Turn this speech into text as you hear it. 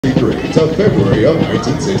of February of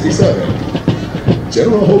 1967.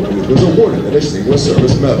 General Hope was awarded the Distinguished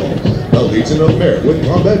Service Medal, the Legion of Merit with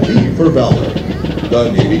Combat B for Valor,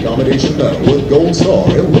 the Navy Commendation Medal with Gold Star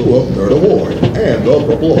in lieu of Third Award, and the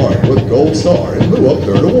Purple Heart with Gold Star in lieu of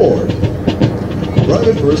Third Award.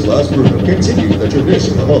 Private First Class Bruno continued the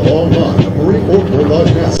tradition of a long line of Marine Corps Corps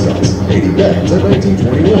Lodge mascots dating back to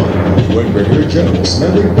 1921, when Brigadier General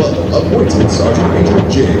Smedley Butler appointed Sergeant Major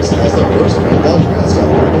Jiggs as the first Corps Lodge mascot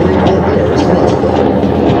for Marine Corps Bears Frontier.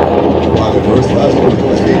 Private First Class Bruno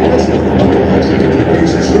is being escorted by the Officer of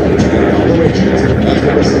Communication Strategy and Operations as the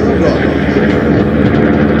Pacific Dog.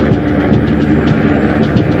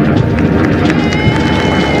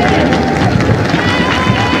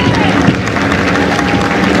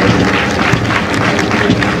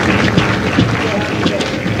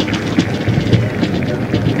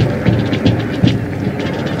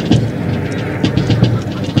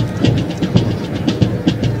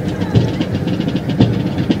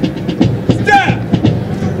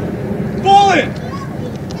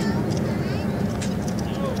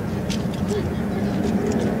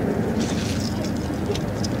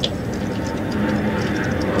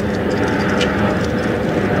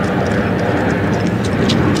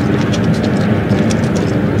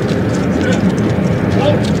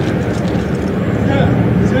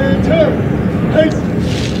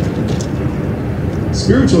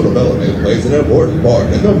 Spiritual development plays an important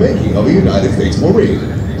part in the making of a United States Marine.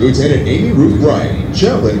 Lieutenant Amy Ruth Bryant,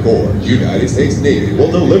 Chaplain Corps, United States Navy,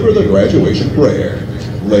 will deliver the graduation prayer.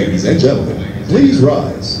 Ladies and gentlemen, please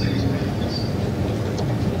rise.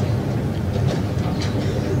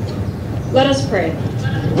 Let us pray.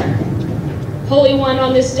 Holy One,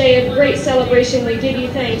 on this day of great celebration, we give you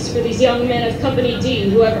thanks for these young men of Company D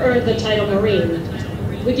who have earned the title Marine.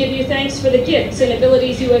 We give you thanks for the gifts and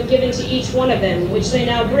abilities you have given to each one of them, which they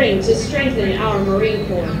now bring to strengthen our Marine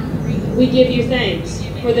Corps. We give you thanks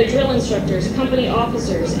for the drill instructors, company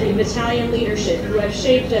officers, and battalion leadership who have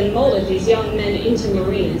shaped and molded these young men into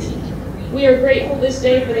Marines. We are grateful this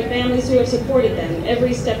day for the families who have supported them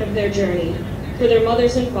every step of their journey, for their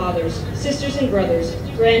mothers and fathers, sisters and brothers,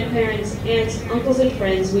 grandparents, aunts, uncles, and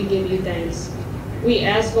friends. We give you thanks. We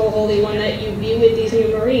ask, O Holy One, that you be with these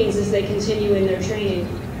new Marines as they continue in their training.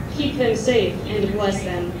 Keep them safe and bless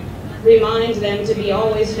them. Remind them to be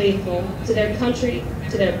always faithful to their country,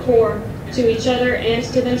 to their Corps, to each other, and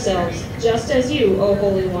to themselves, just as you, O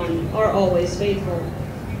Holy One, are always faithful.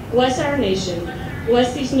 Bless our nation,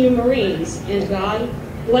 bless these new Marines, and God,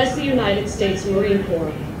 bless the United States Marine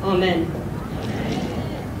Corps. Amen.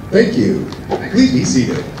 Thank you. Please be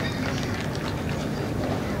seated.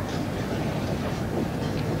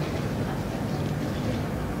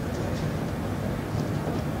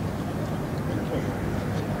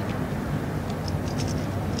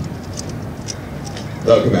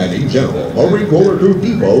 The Commanding General, Marine Corps Recruit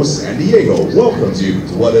Depot, San Diego, welcomes you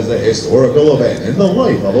to what is a historical event in the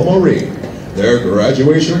life of a Marine, their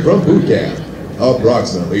graduation from boot camp.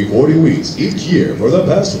 Approximately 40 weeks each year for the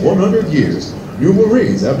past 100 years, new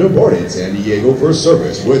Marines have departed San Diego for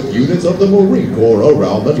service with units of the Marine Corps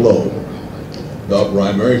around the globe. The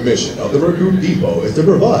primary mission of the Recruit Depot is to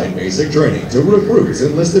provide basic training to recruits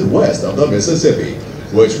enlisted west of the Mississippi,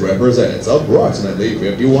 which represents approximately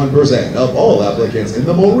 51% of all applicants in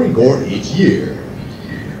the Marine Corps each year.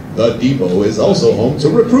 The depot is also home to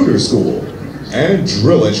Recruiter School and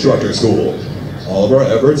Drill Instructor School. All of our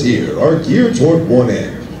efforts here are geared toward one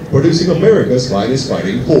end, producing America's finest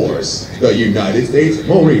fighting force, the United States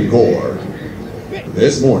Marine Corps.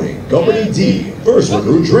 This morning, Company D, 1st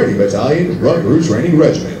Recruit Training Battalion, Recruit Training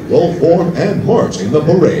Regiment, will form and march in the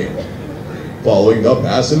parade. Following the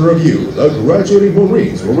pass and review, the graduating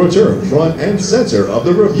Marines will return front and center of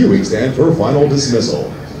the reviewing stand for final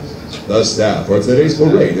dismissal. The staff for today's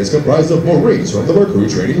parade is comprised of Marines from the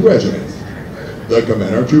Recruit Training Regiment. The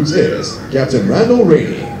commander of troops is Captain Randall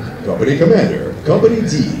Rainey, Company Commander, Company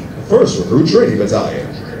D, 1st Recruit Training Battalion.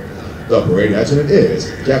 The parade adjutant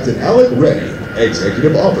is Captain Alec Reddy,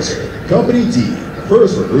 Executive Officer, Company D,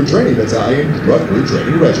 1st Recruit Training Battalion, Recruit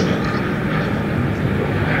Training Regiment.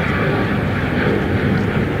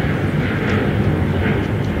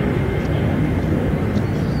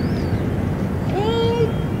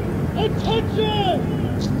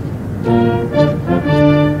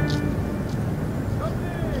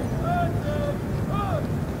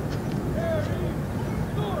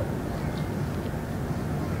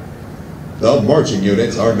 The marching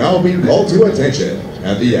units are now being called to attention,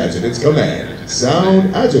 and the adjutant's command,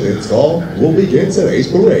 sound adjutant's call, will begin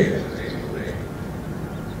today's parade.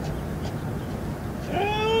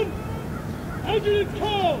 Sound adjutant's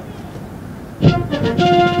call!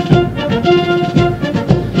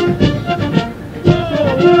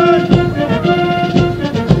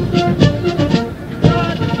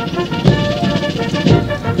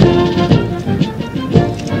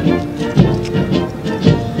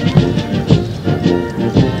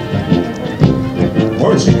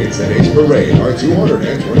 today's parade are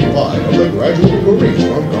 225 of the graduating Marines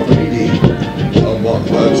from Company D. Among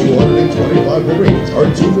the 225 Marines are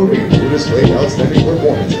 2 Marines who displayed outstanding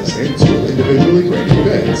performances in 2 individually graded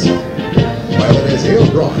events. Pilot Isaiah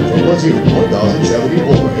Braun from Platoon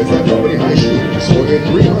 1074 is the company high shooter, scoring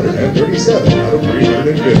 337 out of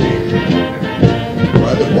 350.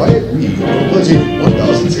 Private Wyatt Reed from Platoon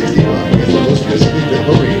 1069 is the most physically fit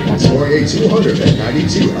Marine, scoring a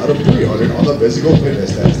 292 out of 300 on the physical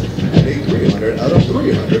fitness test and a 300 out of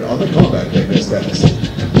 300 on the combat fitness test.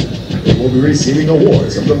 They will be receiving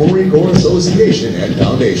awards from the Marine Corps Association and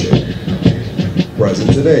Foundation.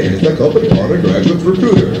 Present today is the company honor graduate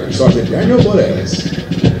recruiter, Sergeant Daniel Perez.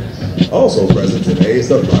 Also present today is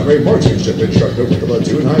the primary marksmanship instructor with a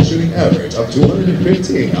platoon high shooting average of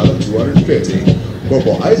 215 out of 250,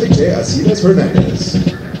 Corporal Isaac J. Acinas Hernandez.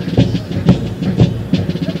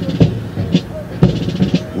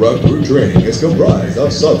 Recruit training is comprised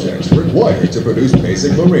of subjects required to produce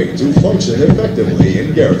basic Marines who function effectively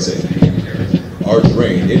in garrison. Are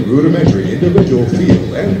trained in rudimentary individual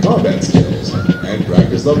field and combat skills, and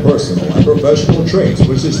practice the personal and professional traits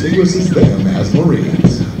which distinguishes them as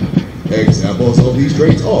Marines. Examples of these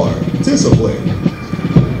traits are discipline,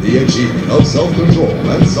 the achievement of self-control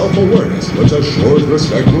and self-awareness which assures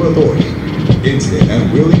respect for authority, instant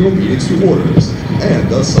and willing obedience to orders, and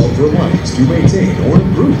the self-reliance to maintain or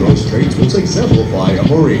improve those traits which exemplify a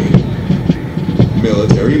Marine.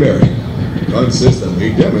 Military bearing,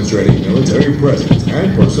 consistently demonstrating military presence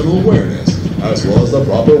and personal awareness, as well as the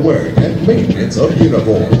proper wearing and maintenance of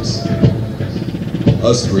uniforms.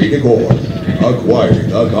 Esprit de corps, acquiring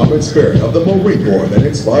the common spirit of the Marine Corps that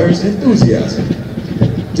inspires enthusiasm,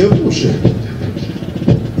 devotion,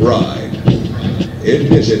 pride,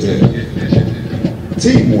 initiative,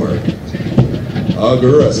 teamwork,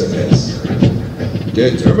 aggressiveness,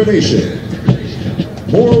 determination,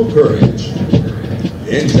 moral courage,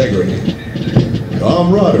 integrity,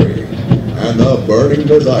 camaraderie, and the burning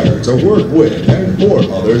desire to work with and for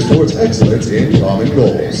others towards excellence in common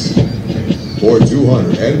goals. For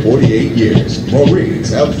 248 years, Marines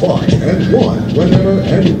have fought and won whenever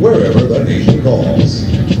and wherever the nation calls.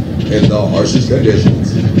 In the harshest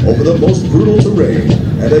conditions, over the most brutal terrain,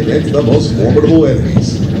 and against the most formidable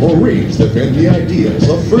enemies, Marines defend the ideals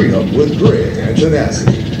of freedom with grit and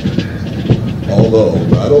tenacity. Although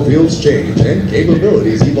battlefields change and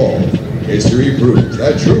capabilities evolve, history proves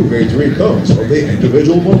that true victory comes from the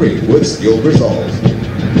individual Marine with skilled resolve,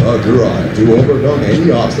 a drive to overcome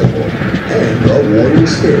any obstacle, and the warrior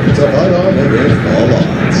spirit to fight on against all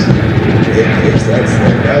odds. It takes that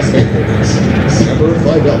steadfast faithfulness, semper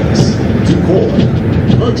fidelis, to corps,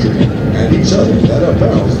 country, and each other that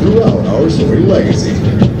abounds throughout our storied legacy.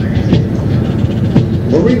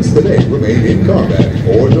 Marines today remain in combat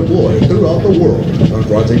or deployed throughout the world,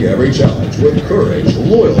 confronting every challenge with courage,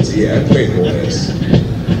 loyalty, and faithfulness.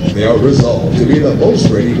 They are resolved to be the most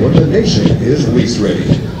ready when the nation is least ready.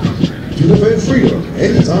 To defend freedom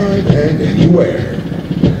anytime and anywhere.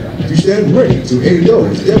 To stand ready to aid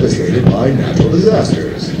those devastated by natural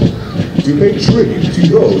disasters. To pay tribute to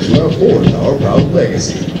those who have forged our proud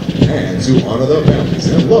legacy. And to honor the families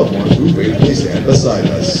and loved ones who faithfully stand beside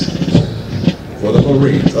us. For the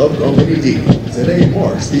Marines of Company D, today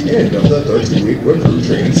marks the end of the 13-week recruit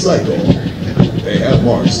training cycle. They have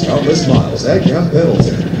marched countless miles at Camp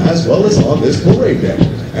Pendleton, as well as on this parade deck,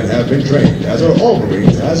 and have been trained as our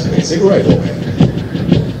all-Marines as basic riflemen.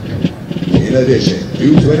 In addition,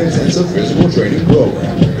 due to an intensive physical training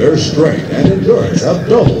program, their strength and endurance have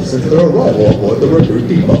doubled since their arrival aboard the recruit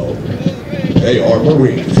depot. They are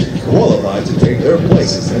Marines, qualified to take their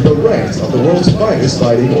places in the ranks of the world's finest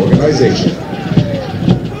fighting organization.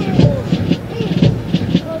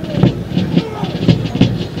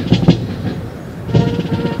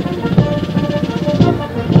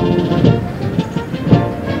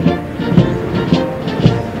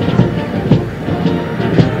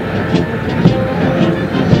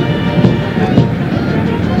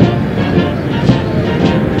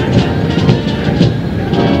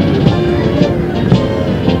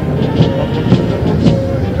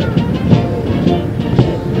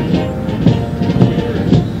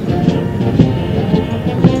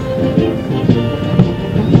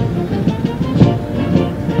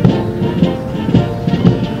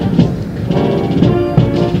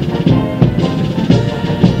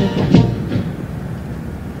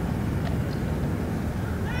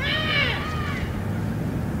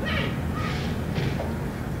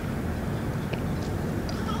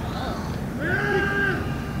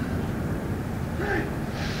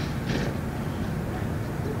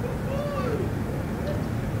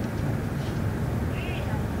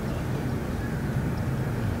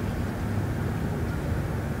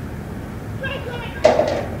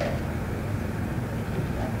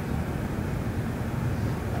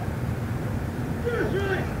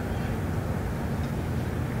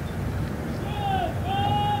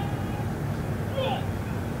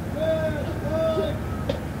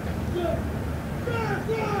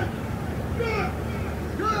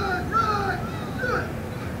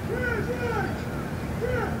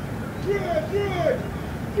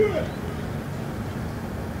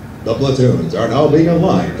 The platoons are now being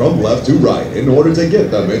aligned from left to right in order to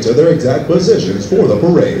get them into their exact positions for the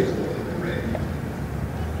parade.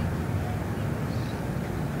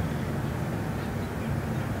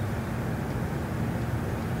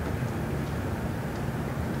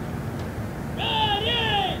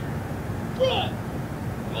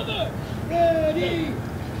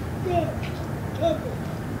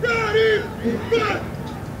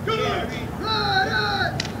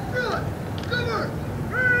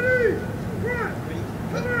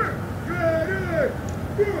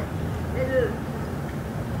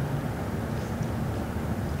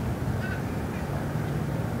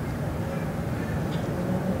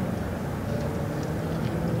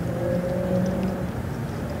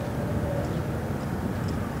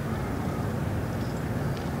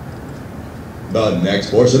 The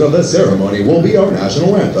next portion of the ceremony will be our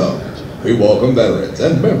national anthem. We welcome veterans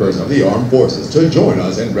and members of the armed forces to join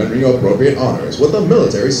us in rendering appropriate honors with a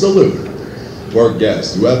military salute. For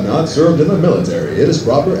guests who have not served in the military, it is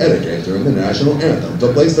proper etiquette during the national anthem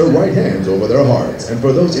to place their right hands over their hearts, and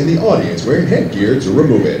for those in the audience wearing headgear to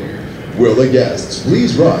remove it. Will the guests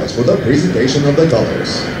please rise for the presentation of the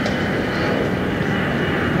colors?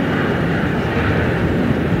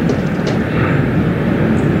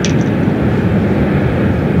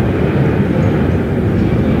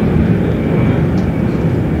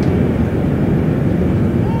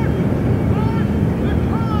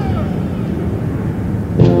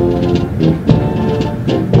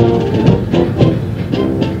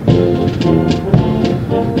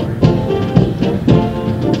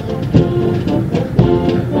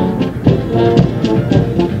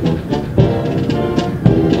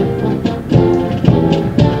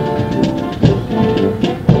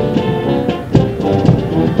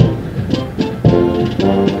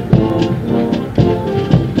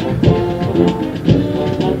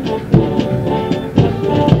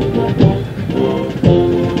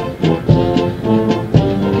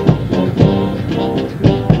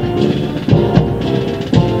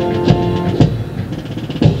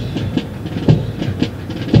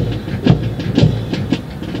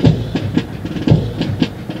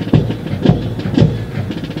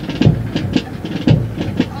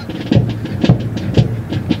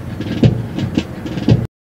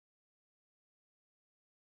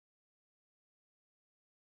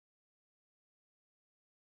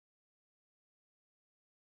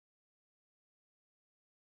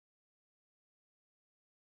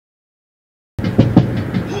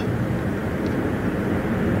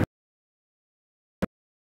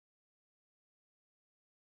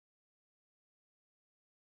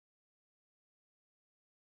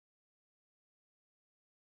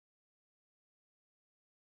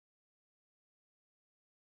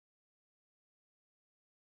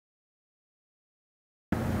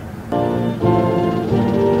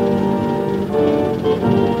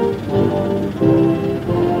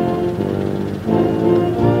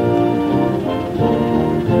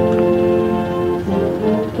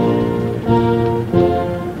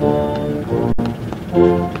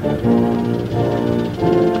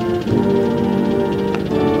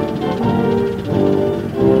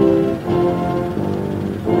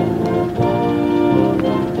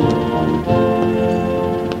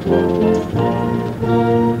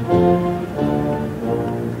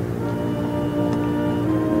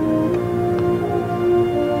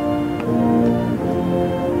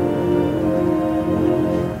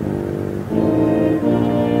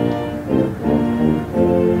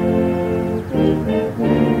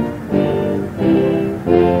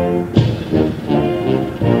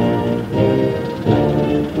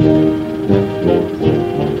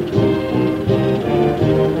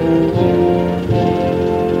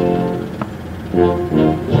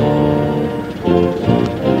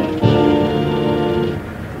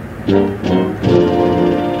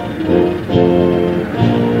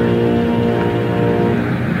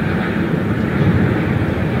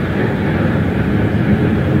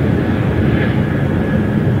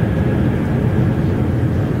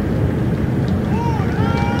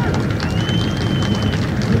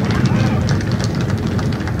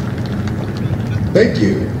 Thank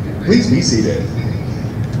you. Please be seated.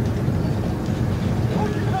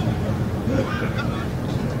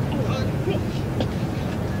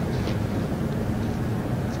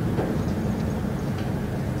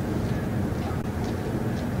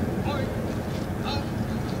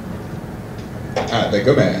 At the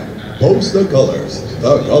command, post the colors.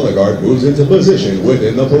 The color guard moves into position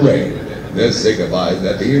within the parade. This signifies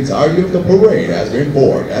that the entirety of the parade has been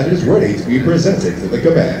formed and is ready to be presented to the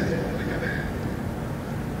command.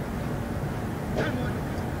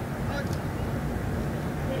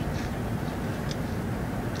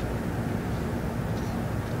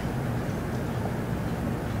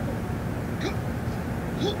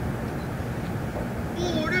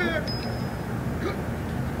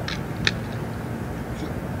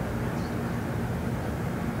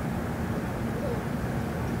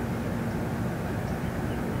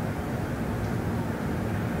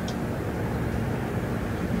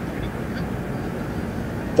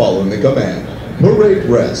 Following the command, parade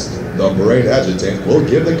rest. The parade adjutant will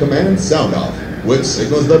give the command sound off, which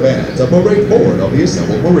signals the band to parade forward of the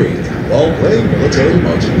assembled Marines while playing military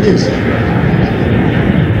marching music.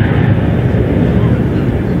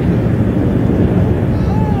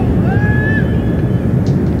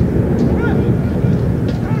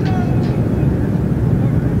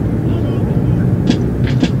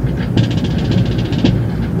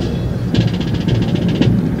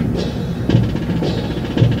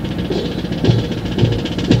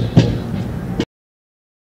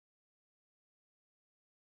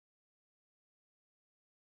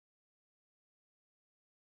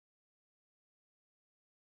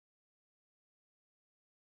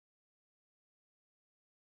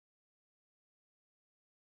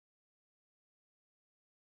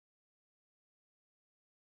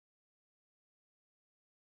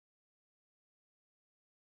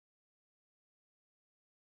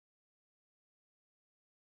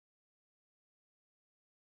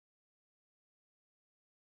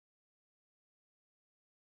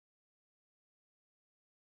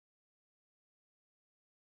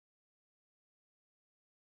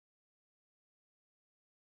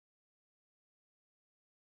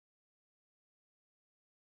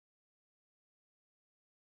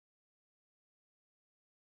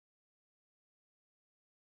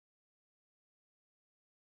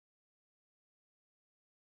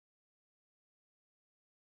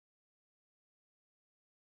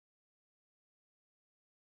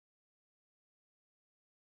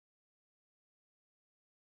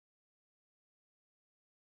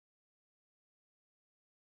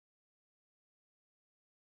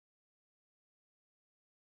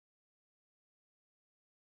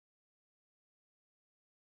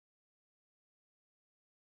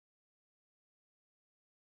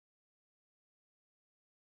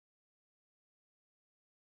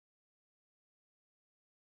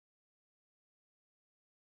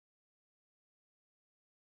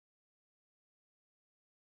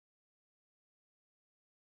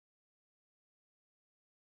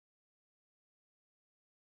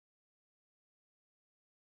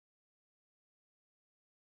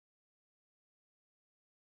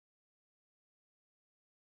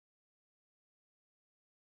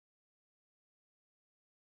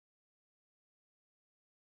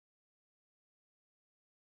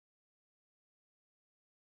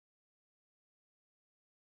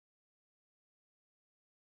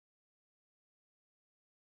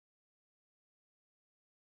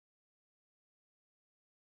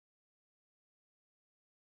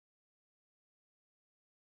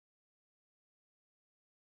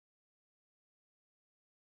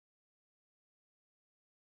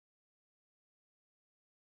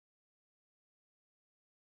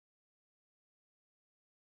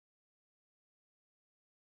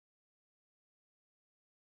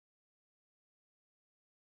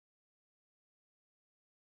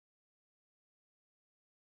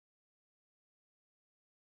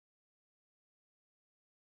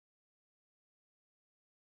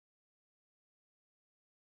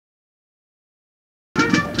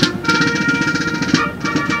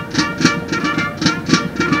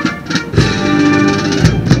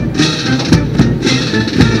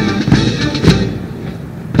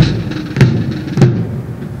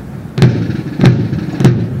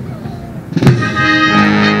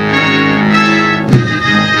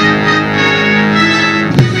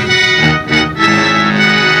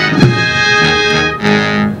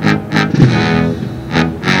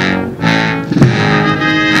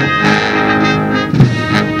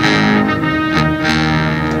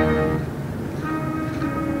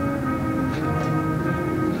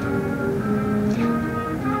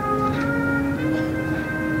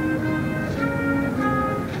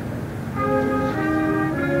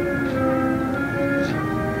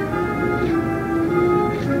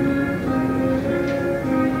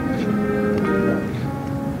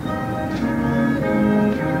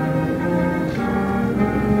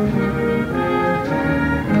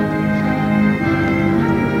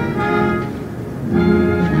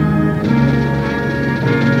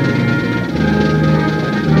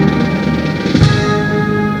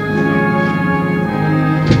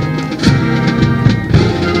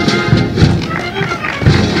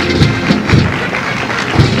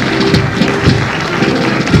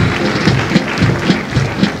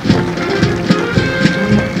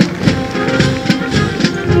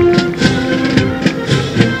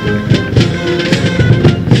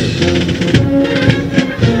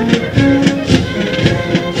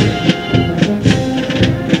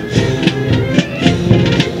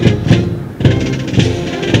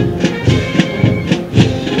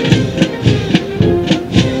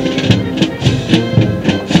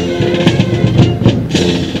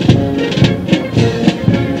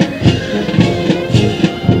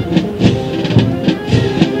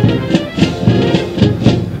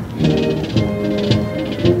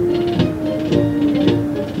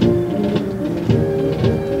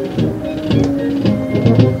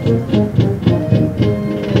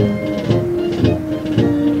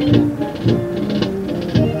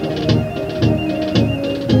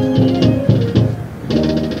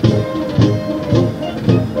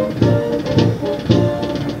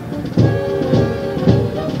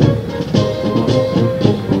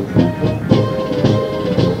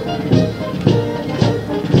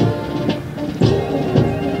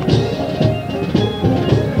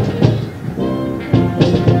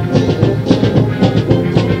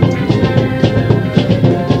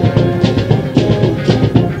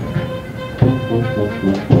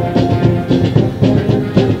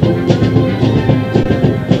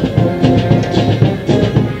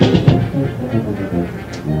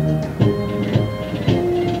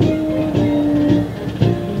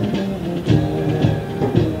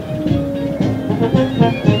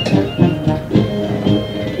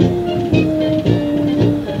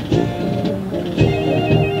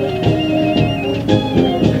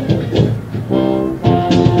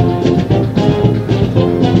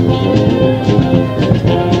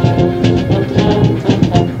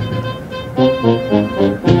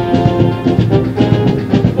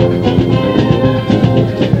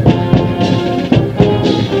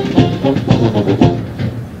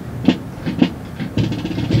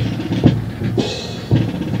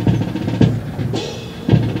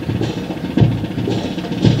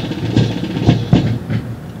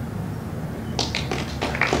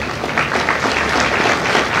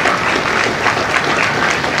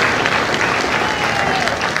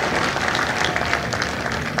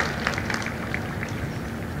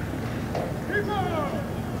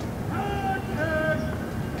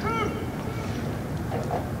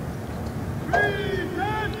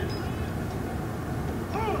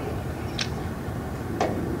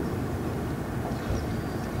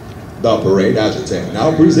 The parade adjutant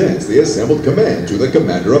now presents the assembled command to the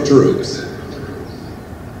commander of troops.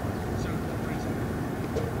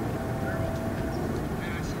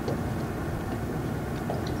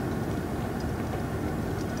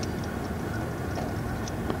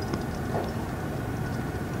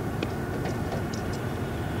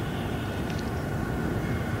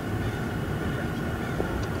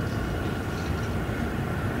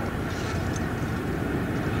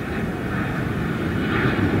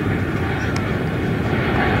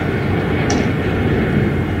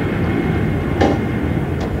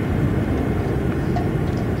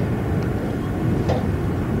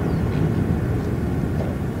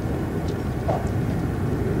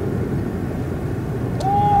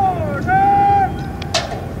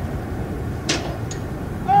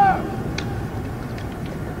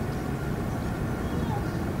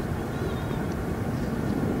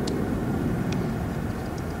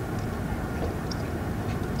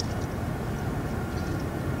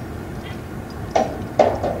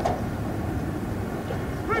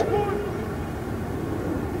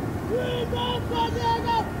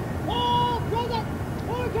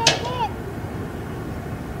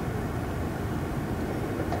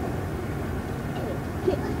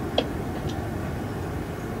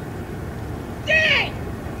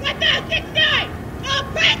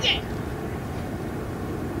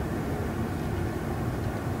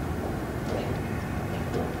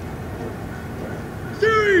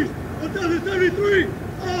 Series 1073,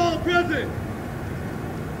 all present.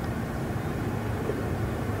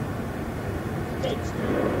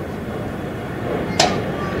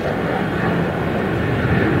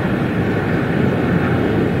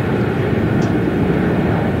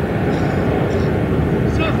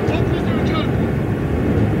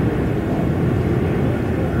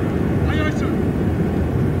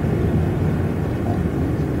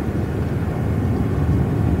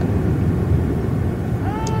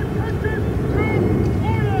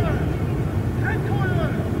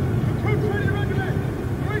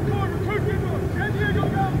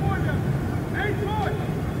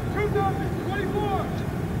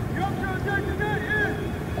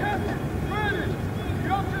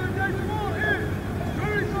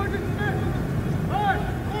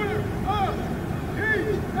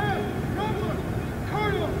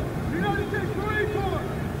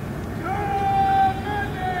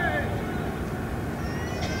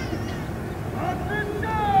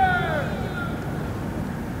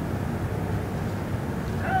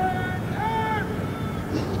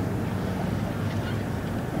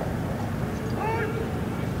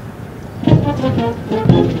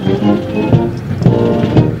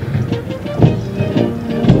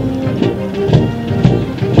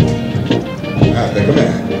 At the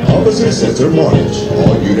command, officer center march.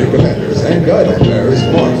 All unit commanders and guidon bearers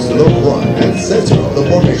march to the front and center of the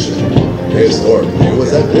formation. Historically, it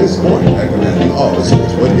was at this point that commanding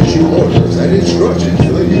officers would issue orders and instructions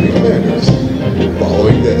to the unit commanders.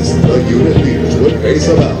 Following this, the unit leaders would face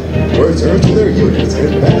about, return to their units,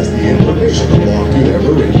 and pass the information along to their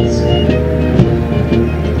Marines.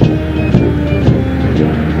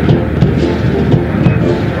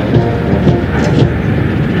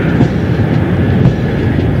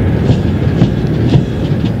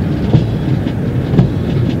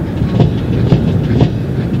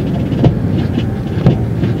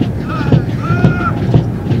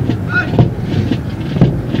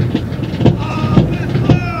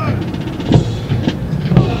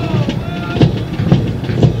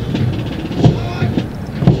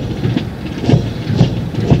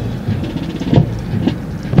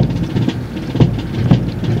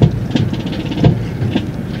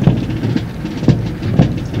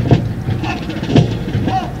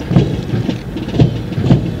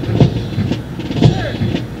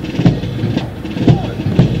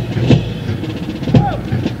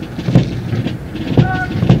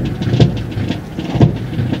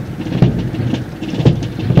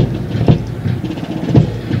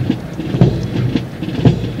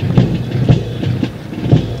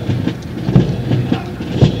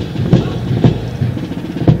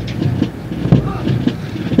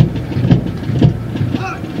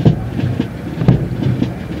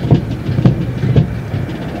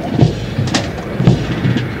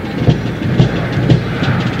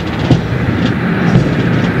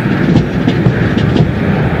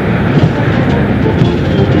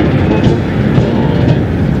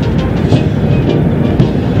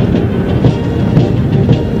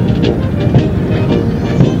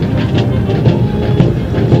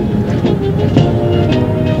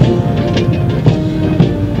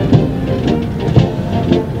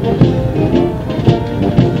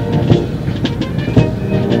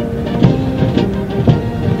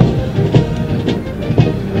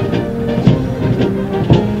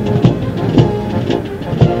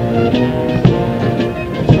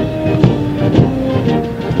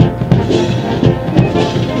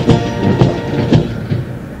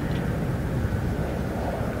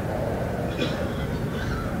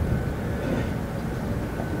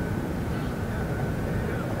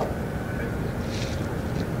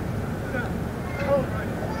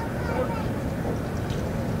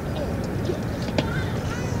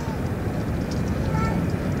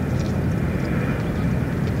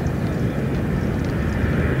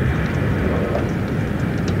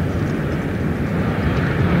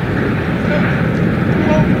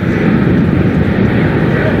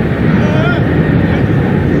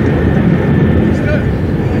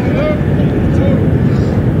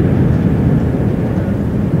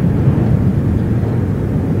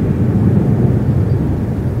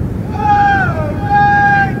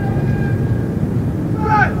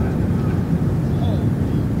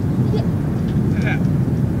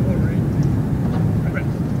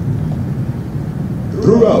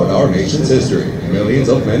 Throughout our nation's history, millions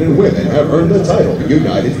of men and women have earned the title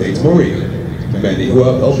United States Marine. Many who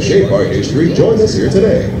have helped shape our history join us here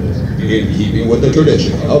today. In keeping with the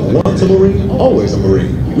tradition of once a Marine, always a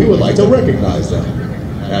Marine, we would like to recognize them.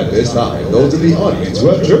 At this time, those in the audience who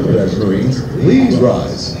have served as Marines, please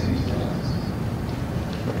rise.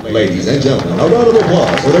 Ladies and gentlemen, a round of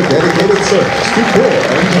applause for their dedicated service to corps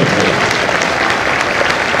and country.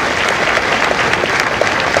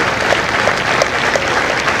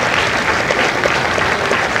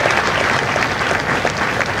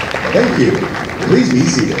 Thank you. Please be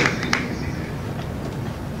seated.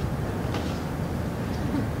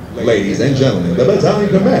 Ladies and gentlemen, the battalion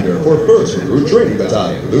commander for 1st Recruit Training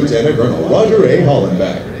Battalion, Lieutenant Colonel Roger A.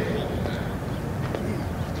 Hollenbeck.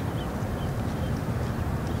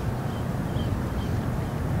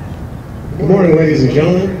 Good morning, ladies and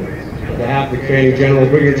gentlemen. On behalf of the Commanding General,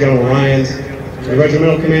 Brigadier General Ryans, and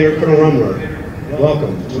Regimental Commander Colonel Rumler,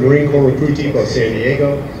 welcome to Marine Corps Recruit Depot, San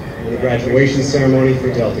Diego, and the graduation ceremony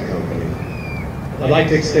for Delta Company. I'd like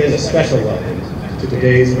to extend a special welcome to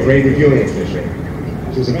today's parade reviewing official,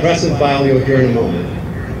 whose impressive bio you'll hear in a moment.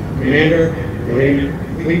 Commander,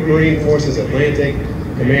 Fleet Marine Forces Atlantic,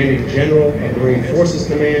 Commanding General of Marine Forces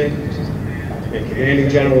Command, and Commanding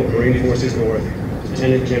General of Marine Forces North,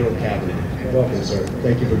 Lieutenant General Cabinet. Welcome, sir.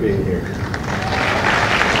 Thank you for being here.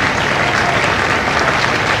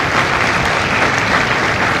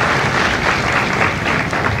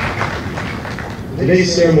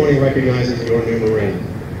 Today's ceremony recognizes your new Marine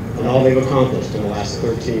and all they've accomplished in the last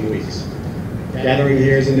 13 weeks. Gathering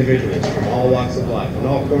here as individuals from all walks of life, in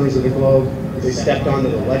all corners of the globe, they stepped onto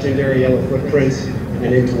the legendary yellow footprints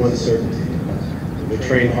and into uncertainty. They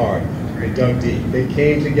trained hard, they dug deep, they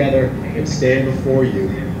came together and stand before you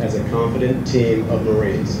as a confident team of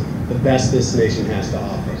Marines, the best this nation has to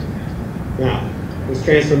offer. Now, this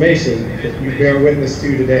transformation that you bear witness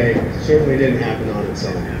to today certainly didn't happen on its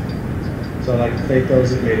own. So I'd like to thank those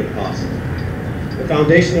that made it possible. The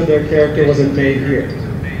foundation of their character wasn't made here.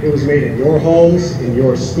 It was made in your homes, in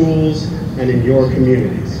your schools, and in your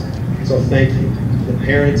communities. So thank you, the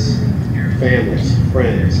parents, families,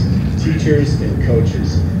 friends, teachers, and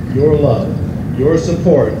coaches. Your love, your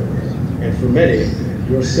support, and for many,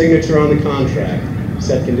 your signature on the contract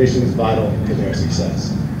set conditions vital to their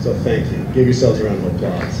success. So thank you. Give yourselves a round of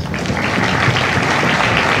applause.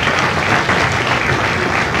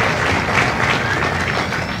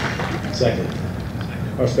 Second,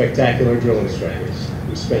 our spectacular drill instructors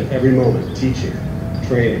who spent every moment teaching,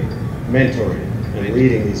 training, mentoring, and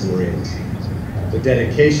leading these Marines. The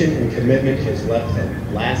dedication and commitment has left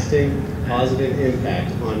a lasting, positive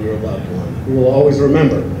impact on your loved one, who will always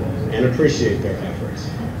remember and appreciate their efforts.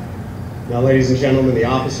 Now, ladies and gentlemen, the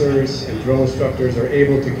officers and drill instructors are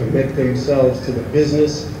able to commit themselves to the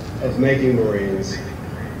business of making Marines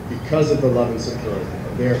because of the love and support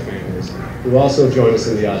of their families, who also join us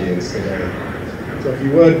in the audience today. So if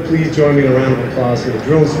you would, please join me in a round of applause for the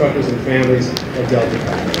drill instructors and families of Delta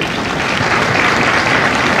Company.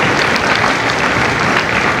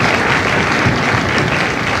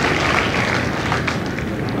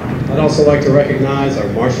 I'd also like to recognize our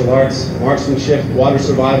martial arts, marksmanship, water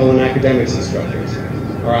survival, and academics instructors,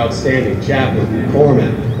 our outstanding chaplain,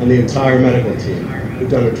 corpsmen, and the entire medical team, who've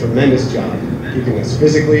done a tremendous job keeping us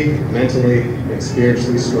physically, mentally, and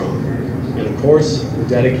spiritually strong. And of course, the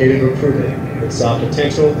dedicated recruiter that saw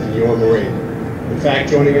potential in your Marine. In fact,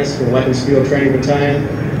 joining us from Weapons Field Training Battalion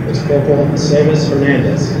is Corporal Aceves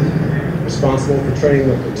Hernandez, responsible for training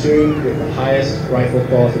the platoon with the highest rifle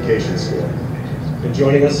qualification score. And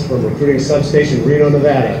joining us from Recruiting Substation Reno,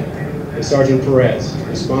 Nevada, is Sergeant Perez,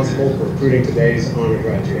 responsible for recruiting today's honor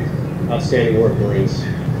graduate. Outstanding work, Marines.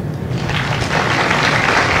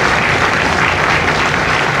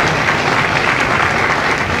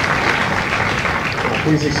 Now,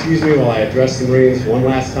 please excuse me while I address the Marines one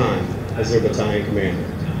last time as their battalion commander.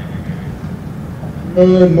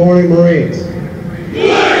 Good morning, Marines. You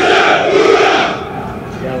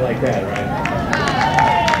gotta like that, right?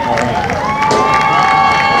 All right.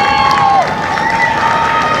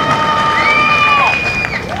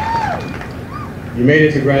 You made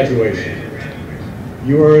it to graduation.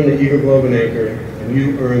 You earned the Eagle Globe and Anchor, and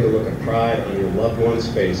you earned the look of pride on your loved one's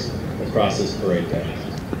face across this parade deck.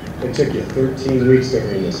 It took you 13 weeks to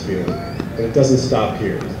earn this feeling, but it doesn't stop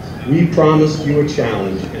here. We promised you a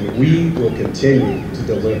challenge, and we will continue to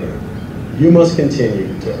deliver. You must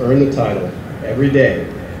continue to earn the title every day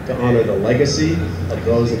to honor the legacy of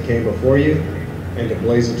those that came before you and to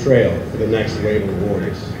blaze a trail for the next wave of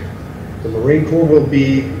warriors. The Marine Corps will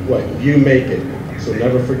be what you make it, so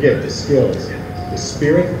never forget the skills, the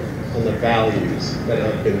spirit, and the values that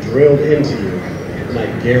have been drilled into you and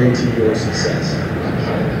I guarantee your success.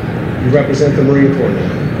 You represent the Marine Corps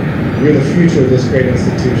now. You're the future of this great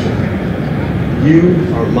institution.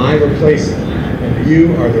 You are my replacement, and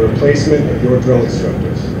you are the replacement of your drill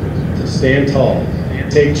instructors. So stand tall,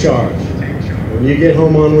 take charge. When you get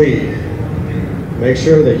home on leave, make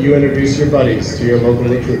sure that you introduce your buddies to your local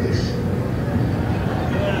recruiters.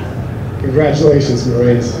 Congratulations,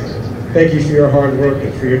 Marines. Thank you for your hard work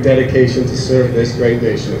and for your dedication to serve this great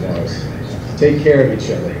nation of ours. Take care of each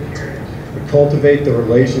other and cultivate the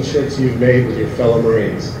relationships you've made with your fellow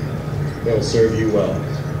Marines. They will serve you well.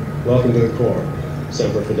 Welcome to the Corps.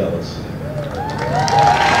 Semper Fidelis.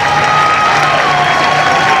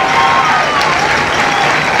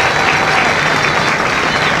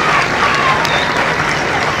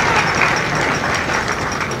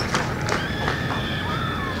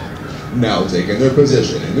 Now taking their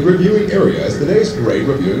position in the reviewing area is today's parade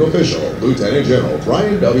reviewing official, Lieutenant General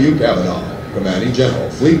Brian W. Kavanaugh, Commanding General,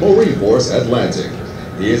 Fleet Marine Force at Lansing.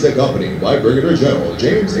 He is accompanied by Brigadier General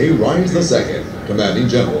James A. Rhines II, Commanding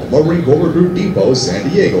General, Marine Corps Recruit Depot, San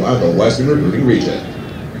Diego and the Western Recruiting Region.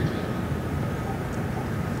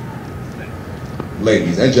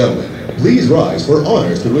 Ladies and gentlemen, please rise for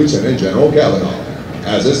honors to Lieutenant General Kavanaugh.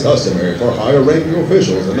 As is customary for higher-ranking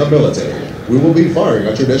officials in the military, we will be firing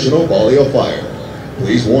a traditional volley of fire.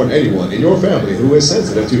 Please warn anyone in your family who is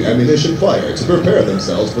sensitive to ammunition fire to prepare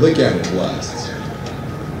themselves for the cannon blasts.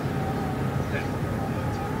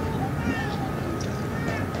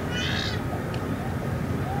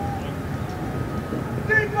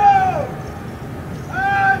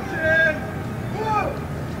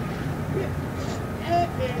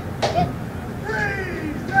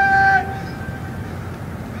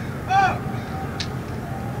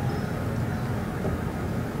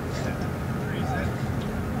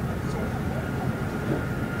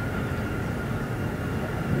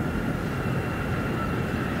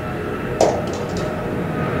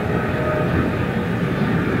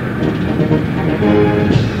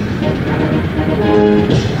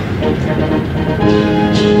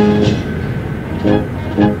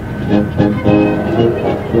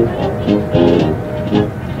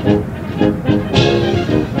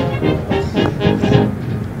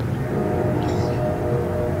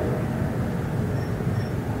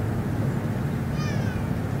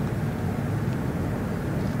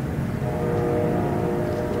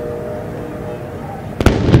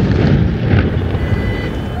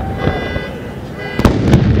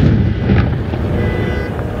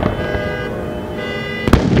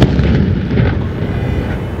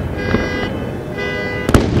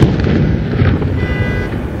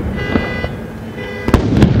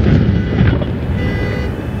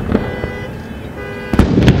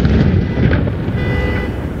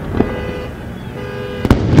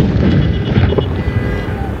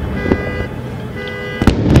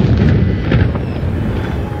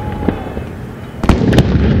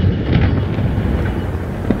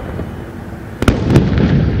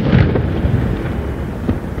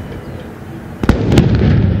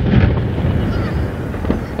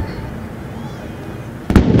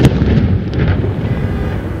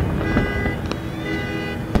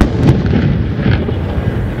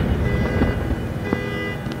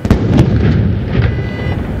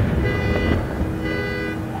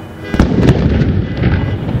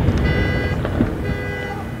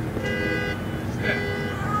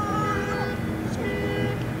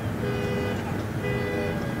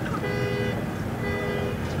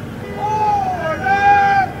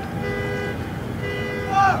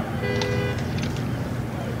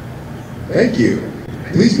 Thank you.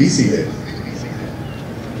 Please be seated.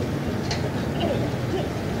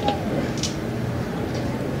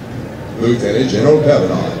 Lieutenant General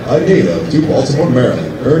Kavanaugh, a native to Baltimore,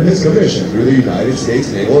 Maryland, earned his commission through the United States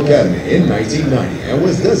Naval Academy in 1990 and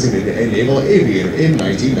was designated a naval aviator in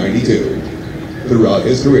 1992. Throughout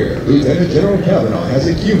his career, Lieutenant General Kavanaugh has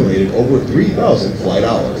accumulated over 3,000 flight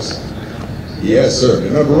hours. He has served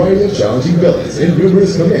in a variety of challenging billets in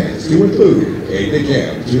numerous commands to include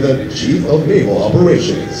aide-de-camp to the Chief of Naval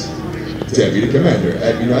Operations, Deputy Commander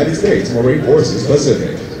at United States Marine Forces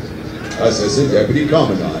Pacific, Assistant Deputy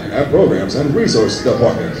Commandant at Programs and Resources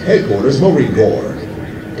Department, Headquarters Marine Corps,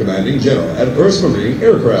 Commanding General at 1st Marine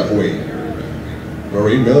Aircraft Wing,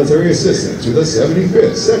 Marine Military Assistant to the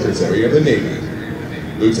 75th Secretary of the Navy.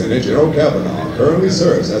 Lieutenant General Kavanaugh currently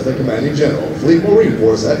serves as the Commanding General, Fleet Marine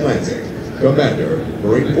Force at Lansing, Commander,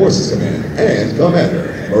 Marine Forces Command, and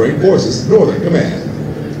Commander, Marine Forces Northern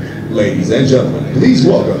Command. Ladies and gentlemen, please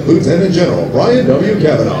welcome Lieutenant General Brian W.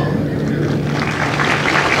 Kavanaugh.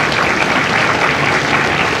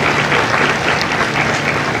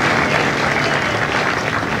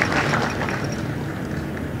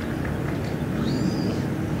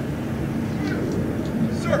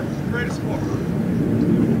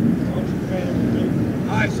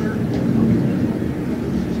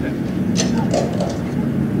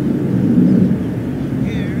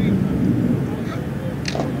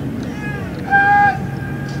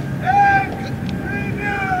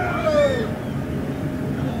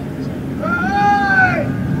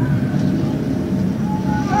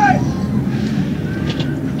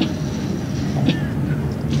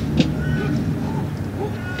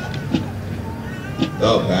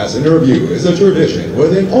 The passenger view is a tradition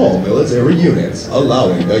within all military units,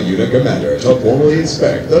 allowing the unit commander to formally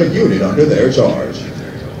inspect the unit under their charge.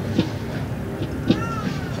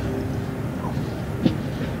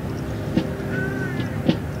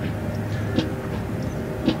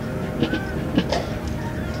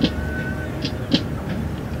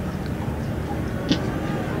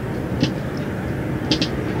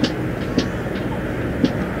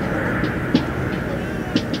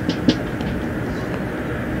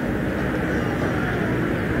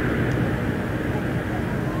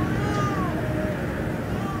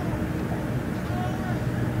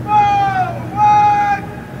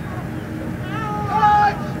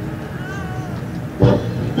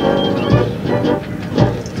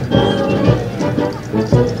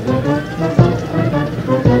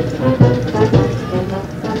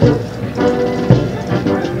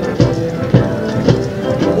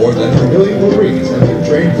 More than 1 million Marines have been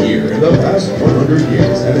trained here in the past 100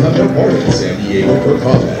 years and have departed San Diego for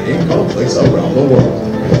combat in conflicts around the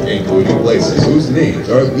world, including places whose names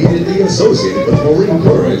are immediately associated with Marine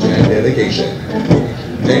courage and dedication.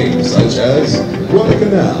 Names such as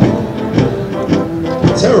Guadalcanal,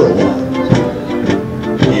 Tarawa,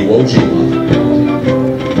 Iwo Jima,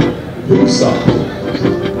 Busan,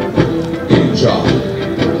 Incheon,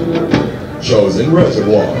 Chosin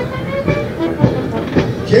Reservoir,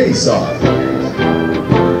 Quezon,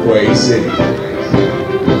 Hue City,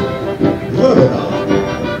 Lebanon,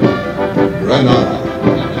 Grenada,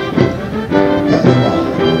 Panama,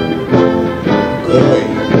 Kuwait,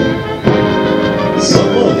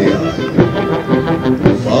 Somalia,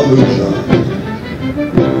 Fallujah,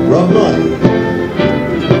 Ramadi,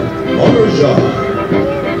 Marjan,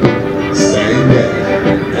 Sangay,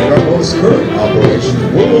 and our most current operations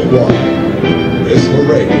worldwide. This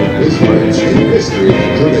parade is rich in history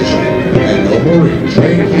and tradition, and no Marine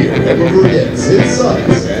trained here ever forgets its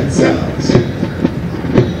sights and sounds.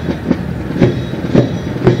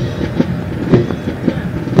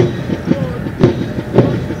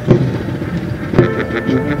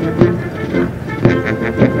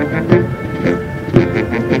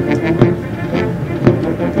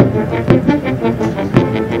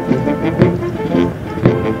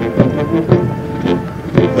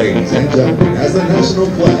 Ladies and gentlemen, as the national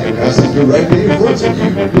flag passes directly in front of you,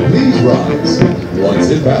 please rise. Once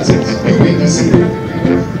it passes, you may be seated.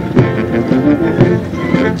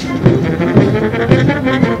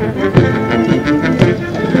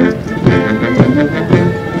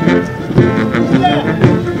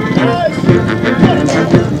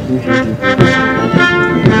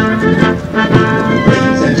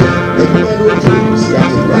 Ladies and gentlemen, the Commander-in-Chief,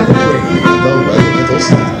 Captain Rapid Training, the regimental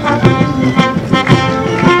staff.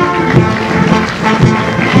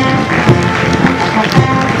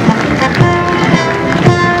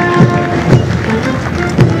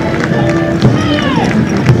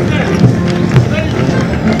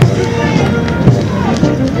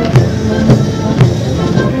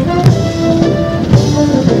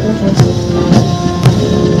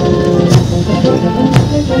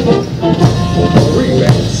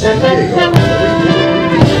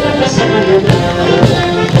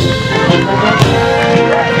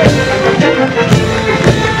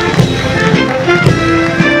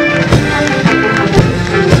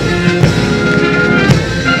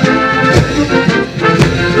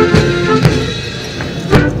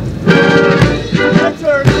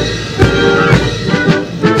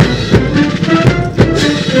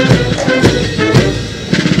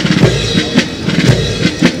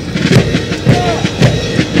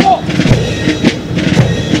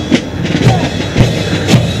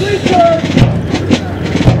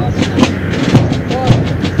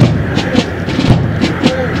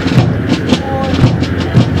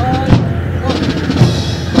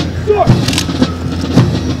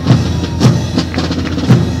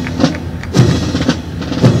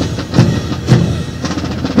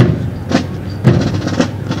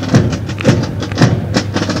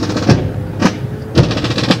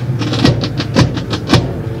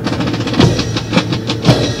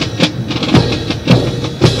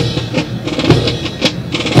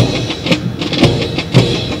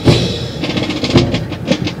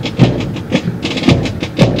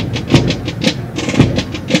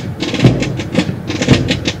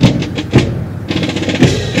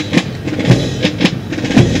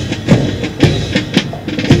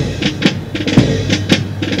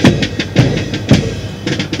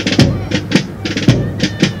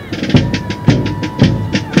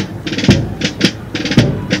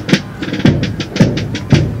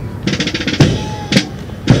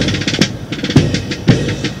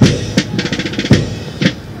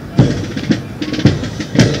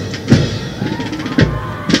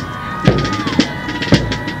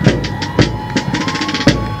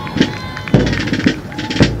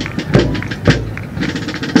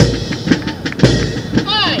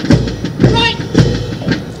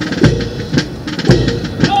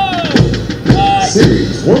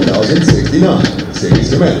 1069, Series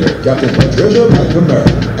Commander Captain Patricia McNamara,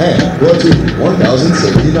 and Platoon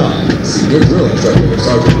 1079, Senior Drill Instructor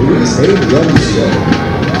Sergeant Luis A. Dionisio.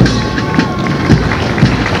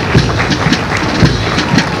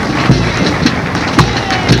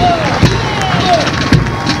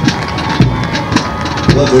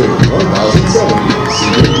 Platoon 1070,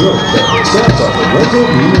 Senior Drill Instructor Staff Sergeant Renzo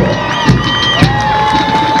B.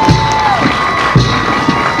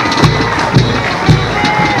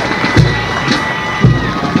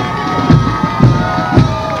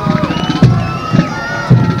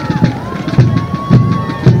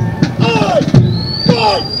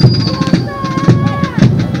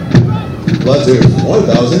 Platoon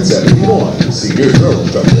 1071, Senior Drill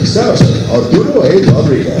Instructor Staff Sergeant Arturo A.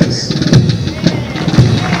 Rodriguez.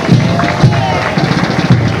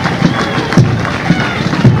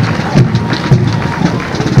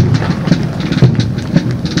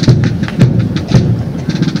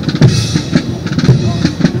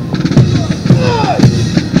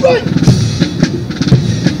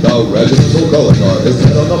 The Regimental Color Guard is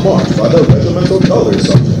led on the march by the Regimental Color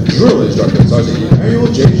Sergeant, Drill Instructor Sergeant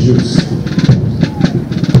Emmanuel J. Juice.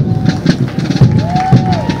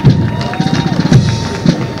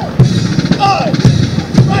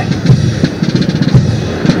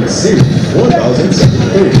 Series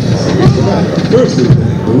 1073, Series Commander, First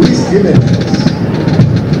Lieutenant Luis Jimenez.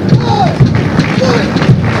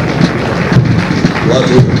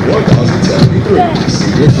 Platoon 1073,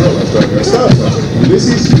 Senior Drill Instructor Staff Sergeant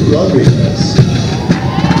Ulysses U. Rodriguez.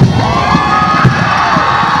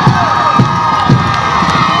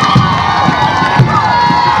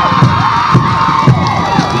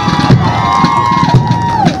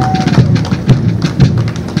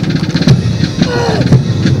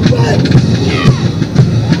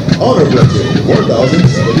 Honor Platoon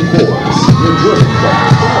 1074, Senior Drill Instructor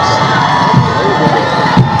Staff Sergeant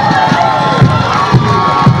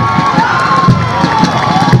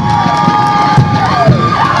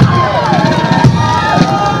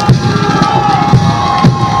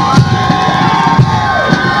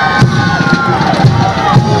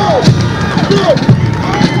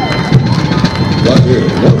Platoon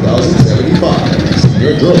 1075,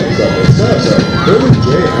 Senior Drill Instructor Staff Sergeant Billy J.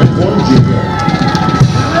 Antoine Jr.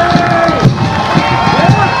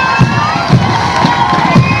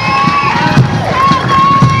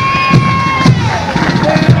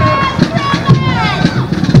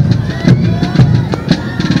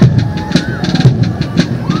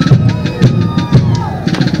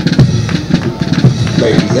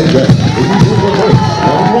 Ladies and gentlemen, if you do rotate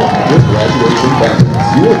 1-1 with graduation banners,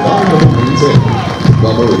 you will find the Marines Inn. The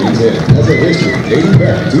Marines Inn has a history dating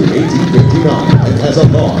back to 1859 and has a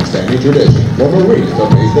long-standing tradition for Marines to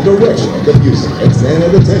face the direction of the music and stand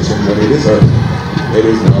at attention when it is heard. It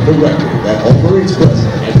is now directed that all Marines present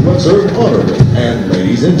and who have served honorably, and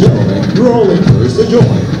ladies and gentlemen, you're all encouraged to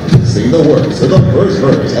join. Sing the words to the first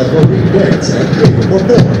verse as Marine dance and Jacob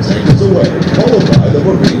performs Anchors Away, followed by the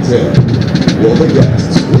Marines Inn. Will the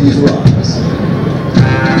guests please rise?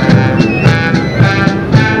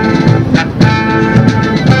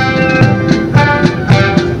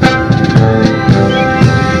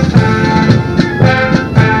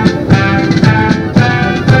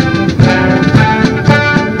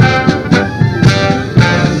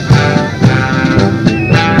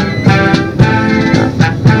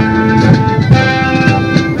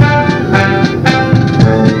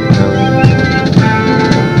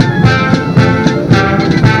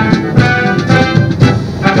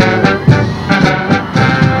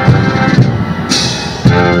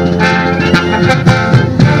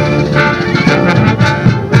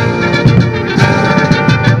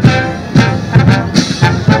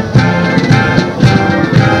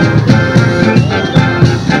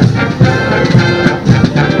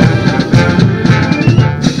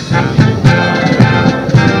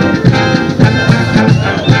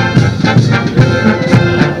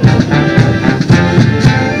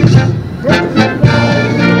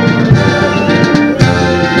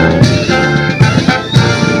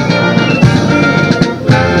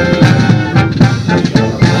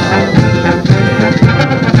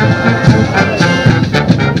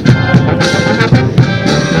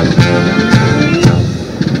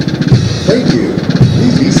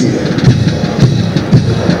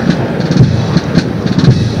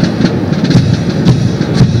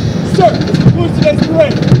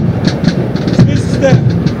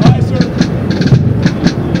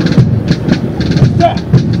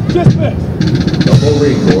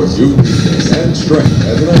 uniqueness and strength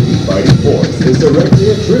as an elite fighting force is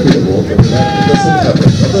directly attributable to the magnificent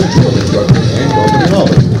efforts of the drill instructors and company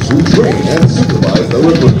officers who train and supervise the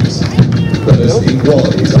recruits. The distinct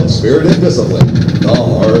qualities of spirit spirit and discipline, the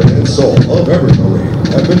heart and soul of every Marine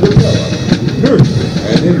have been developed, nurtured,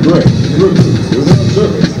 and ingrained in recruits through their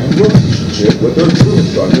observance and relationship with their true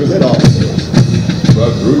instructors and officers.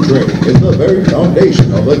 Recruit training is the very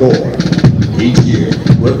foundation of the Corps. Each year,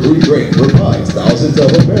 Recruit Training provides thousands of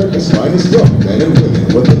America's finest young men and women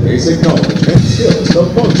with the basic knowledge and skills to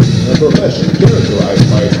function in a profession characterized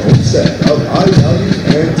by its own set of high values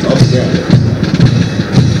and tough standards.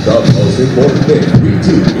 The most important thing we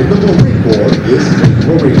do in the Marine Corps is make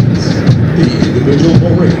Marines. The individual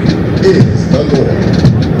Marine is the Corps.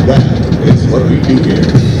 That is what we do here.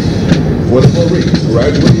 For the Marines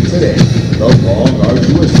graduating today, the long,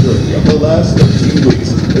 arduous journey of the last 13 weeks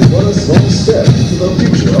is but a small step into the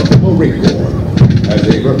future of the Marine Corps. As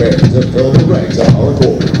they prepare to fill the ranks of our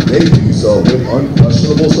Corps, they do so with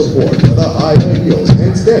unquestionable support for the high ideals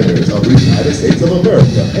and standards of the United States of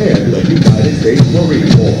America and the United States Marine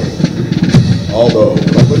Corps. Although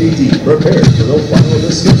Company D prepares for the final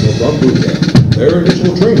dismissal from boot camp, their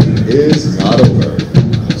initial training is not over.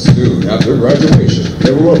 Soon after graduation,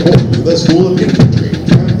 they will report to the School of Infantry,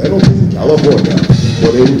 Pendleton, California,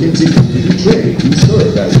 where they will continue to be trained to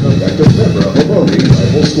serve as an effective member of a Marine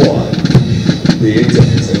Rifle Squad. The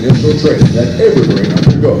intense initial training that every Marine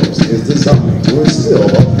undergoes is designed to instill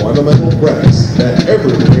a fundamental premise that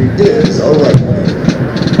every Marine is a rifleman.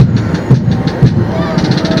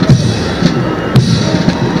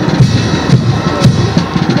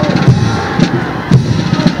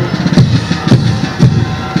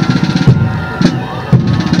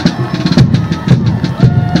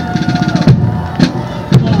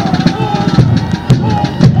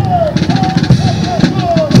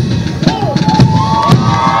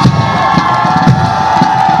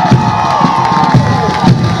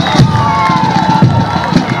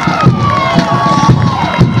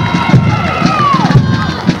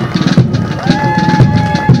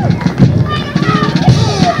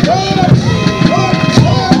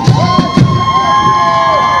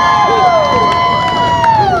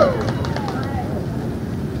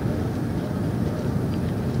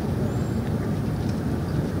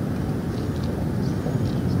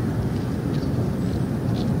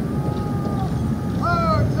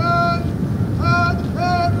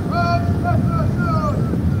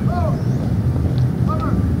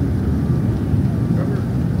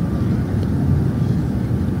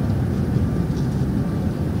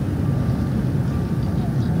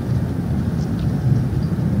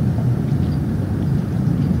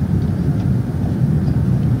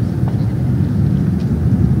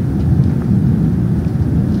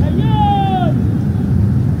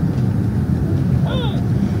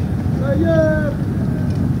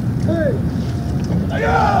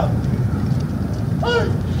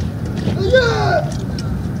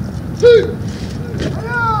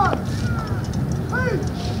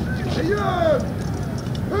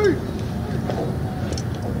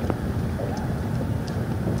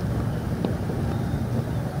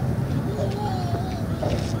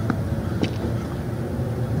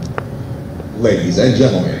 Ladies and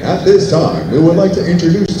gentlemen, at this time, we would like to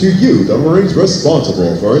introduce to you the Marines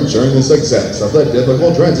responsible for ensuring the success of the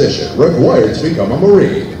difficult transition required to become a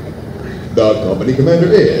Marine. The company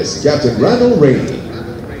commander is Captain Randall Rainey.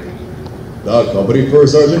 The company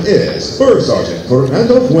first sergeant is First Sergeant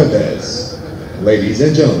Fernando Fuentes. Ladies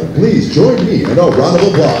and gentlemen, please join me in a round of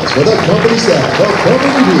applause for the company staff of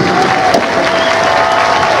Company D.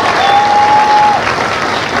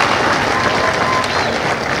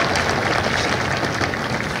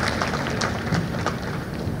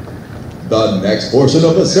 The next portion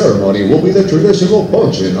of the ceremony will be the traditional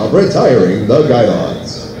function of retiring the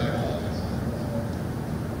guidons.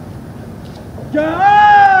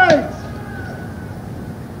 Guides!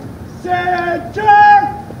 Center!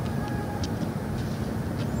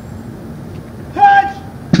 Head!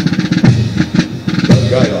 The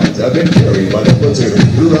guidons have been carried by the platoon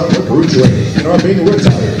throughout recruit training and are being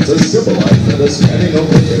retired to symbolize the disbanding of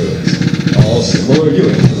platoons. All similar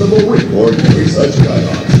units in the Marine Corps carry such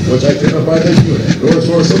guidons, which identify the unit or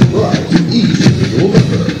source of pride to each individual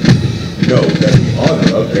member. Note that the honor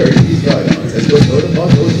of carrying these guidons is bestowed upon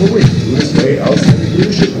those Marines who display outstanding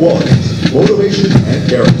leadership qualities, motivation, and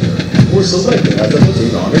character, and were selected as the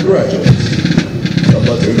platoon honor graduates. The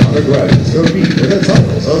platoon honor graduates compete for the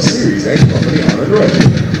titles of series and company honor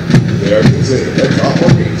graduate. They are considered the top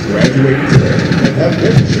Marines graduating today and have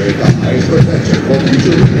demonstrated the highest potential for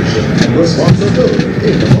future leadership and responsibility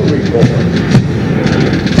in the Marine Corps.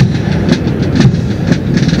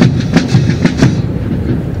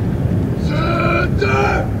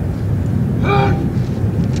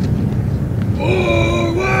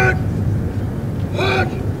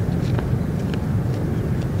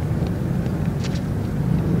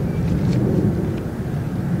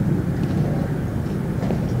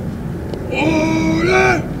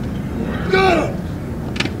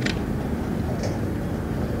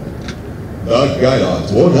 The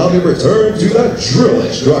guidons will now be returned to the drill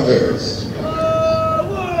instructors.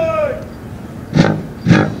 Forward!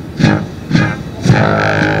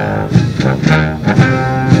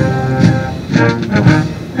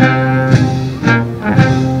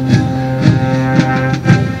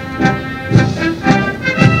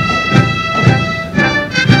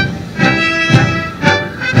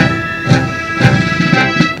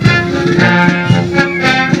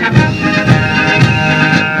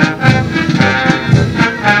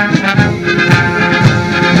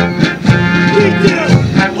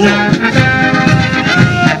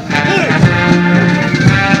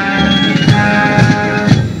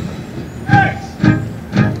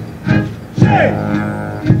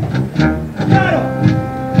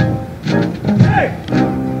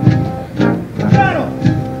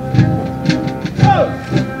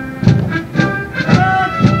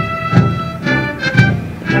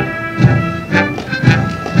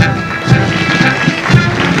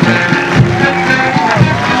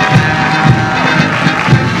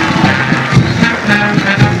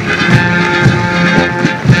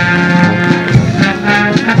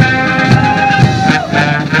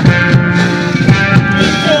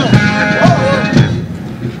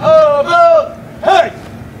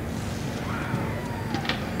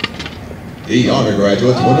 The honor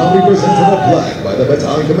graduates will now be presented a plaque by the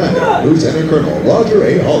battalion commander, Lieutenant Colonel Roger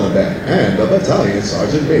A. Hollenbeck, and the battalion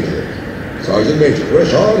Sergeant Major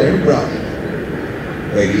Richard M. Brown.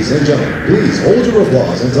 Ladies and gentlemen, please hold your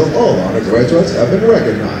applause until all honor graduates have been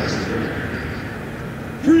recognized.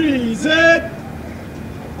 Present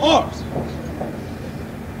arms.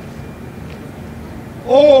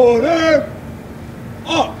 Order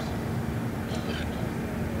arms.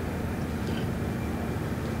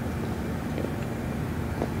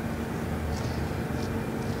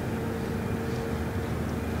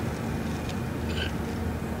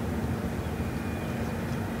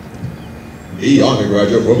 The honor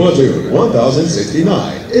graduate for platoon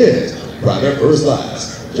 1069 is Private First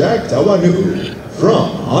Class Jack Tawanuku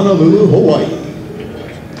from Honolulu, Hawaii.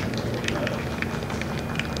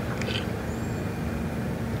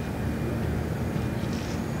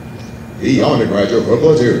 The honor graduate for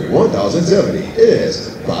platoon 1070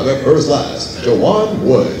 is Private First Class Jawan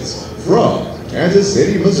Woods from Kansas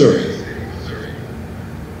City, Missouri.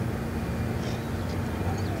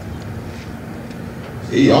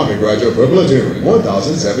 The honor graduate for platoon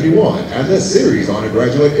 1071 and the series honor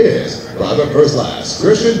graduate is Private First Class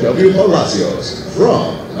Christian W. Palacios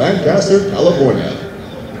from Lancaster, California.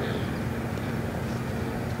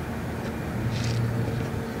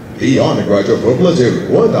 The honor graduate for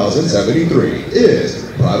platoon 1073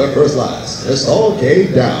 is Private First Class Crystal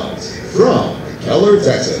K. Downs from Keller,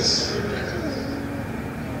 Texas.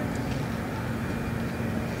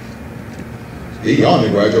 The honor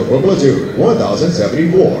graduate for platoon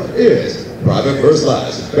 1074 is Private First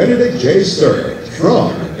Class Benedict J. Sturr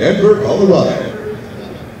from Denver, Colorado.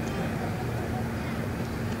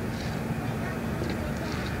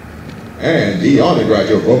 And the honor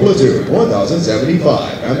graduate for platoon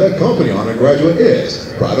 1075 and the company honor graduate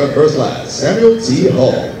is Private First Class Samuel T.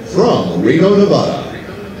 Hull from Reno, Nevada.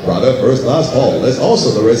 Private First Class Hull is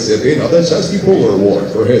also the recipient of the Chesky Puller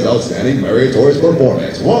Award for his outstanding meritorious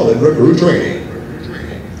performance while in recruit training.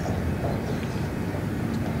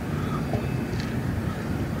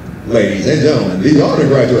 Ladies and gentlemen, the honor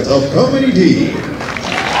graduates of Company D.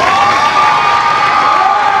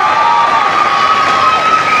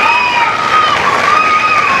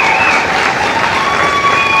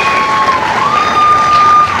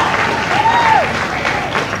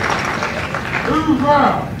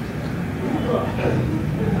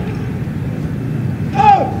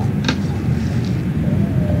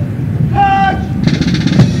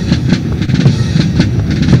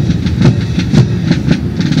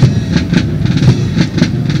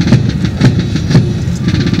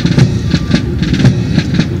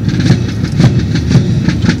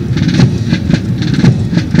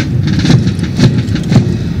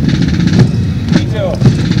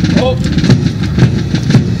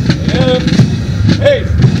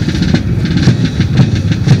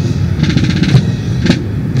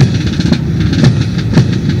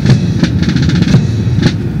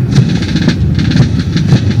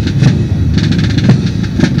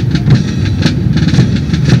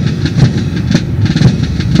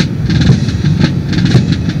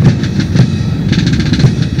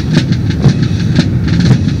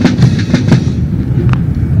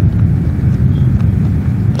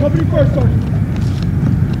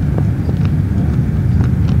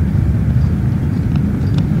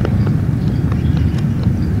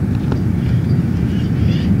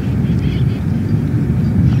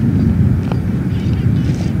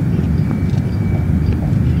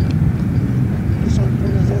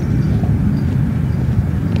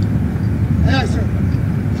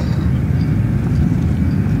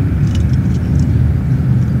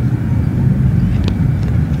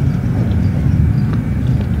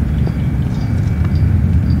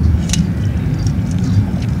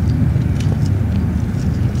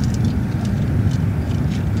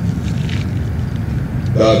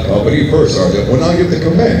 The company first sergeant will now give the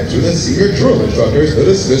command to the senior drill instructors to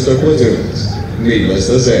dismiss their platoons. Needless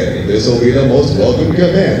to say, this will be the most welcome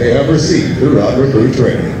command they have received throughout recruit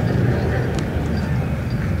training.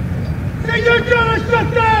 Senior drill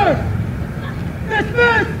instructor!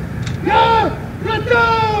 Dismiss your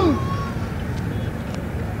platoon!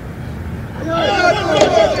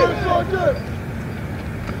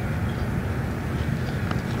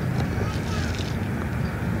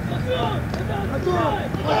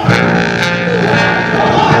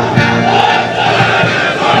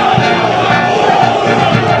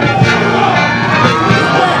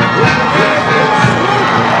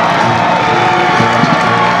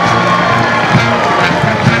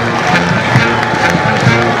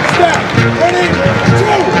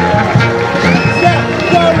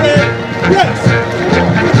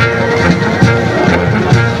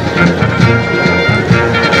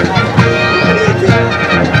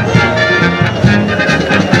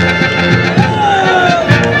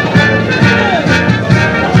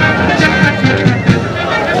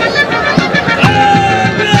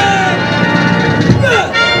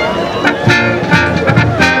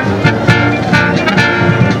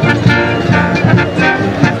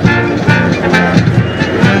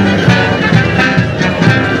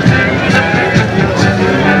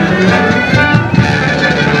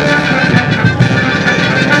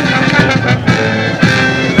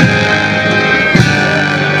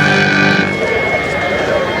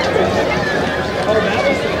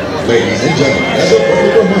 Ladies and gentlemen, as a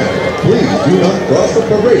friendly reminder, please do not cross the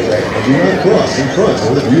parade lane and do not cross in front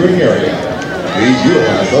of the viewing area. Please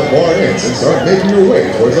utilize the far ends and start making your way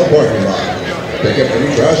towards the parking lot. Pick up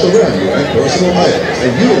any trash around you and personal items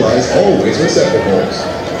and utilize all waste receptacles.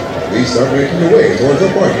 Please start making your way towards the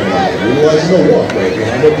parking lot, utilizing the walkway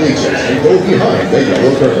behind the bleachers and go behind the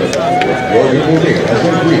yellow curtain. Your new Marine has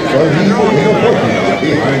been briefed by people in the parking lot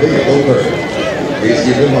behind the yellow curtain. Please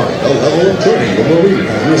keep in mind the level of training the Marine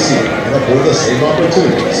has received and afford the same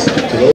opportunities to those